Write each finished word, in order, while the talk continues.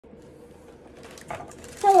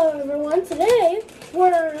Hello everyone, today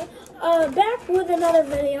we're back with another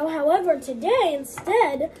video. However, today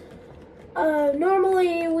instead,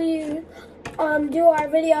 normally we do our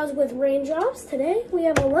videos with raindrops. Today we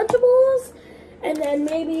have a Lunchables and then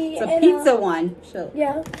maybe it's a pizza one. Sure.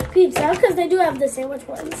 Yeah, pizza, because they do have the sandwich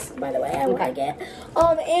ones, by the way, I want to get.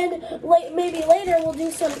 And maybe later we'll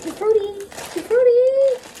do some fruity.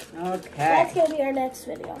 Okay. That's going to be our next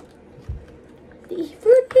video.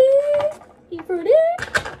 Fruity. Oh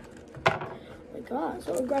my god,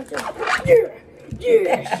 so aggressive. She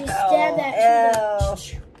stabbed that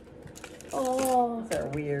tree. Oh. Those are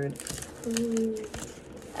weird.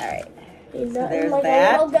 Alright. So there's like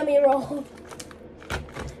that. a little gummy roll.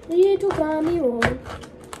 Little gummy roll.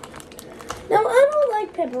 Now, I don't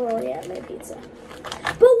like pepperoni at my pizza.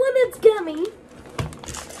 But when it's gummy,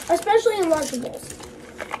 especially in Lunchables.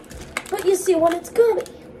 But you see, when it's gummy,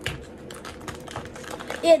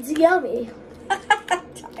 it's yummy.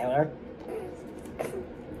 Tyler.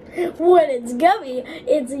 When it's gummy,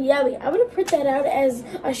 it's yummy. I'm going to print that out as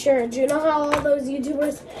a shirt. You know how all those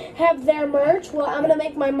YouTubers have their merch? Well, I'm going to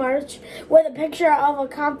make my merch with a picture of a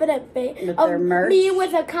confident face. Of me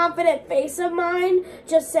with a confident face of mine,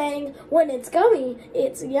 just saying, when it's gummy,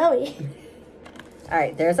 it's yummy. All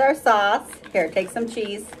right, there's our sauce. Here, take some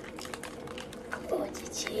cheese. Oh, it's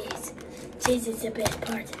the cheese. Cheese is the best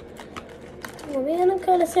part. Oh man, I'm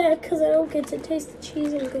kind of sad because I don't get to taste the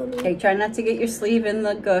cheese and gummy. Okay, try not to get your sleeve in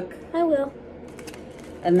the gook. I will.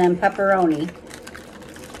 And then pepperoni.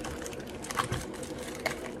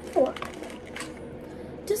 Oh.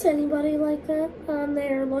 Does anybody like that on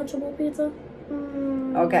their Lunchable pizza?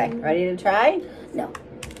 Okay, ready to try? No.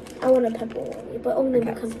 I want a pepperoni, but only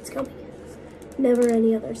because it's gummy. Never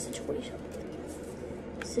any other situations.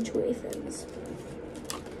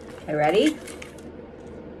 Okay, ready?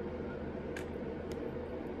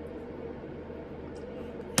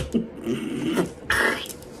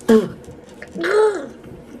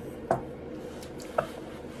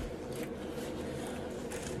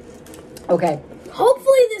 Okay.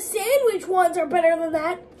 Hopefully the sandwich ones are better than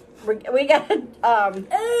that. We got okay,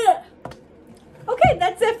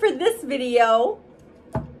 that's it for this video.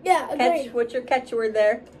 Yeah, agreed. What's your catchword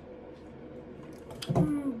there?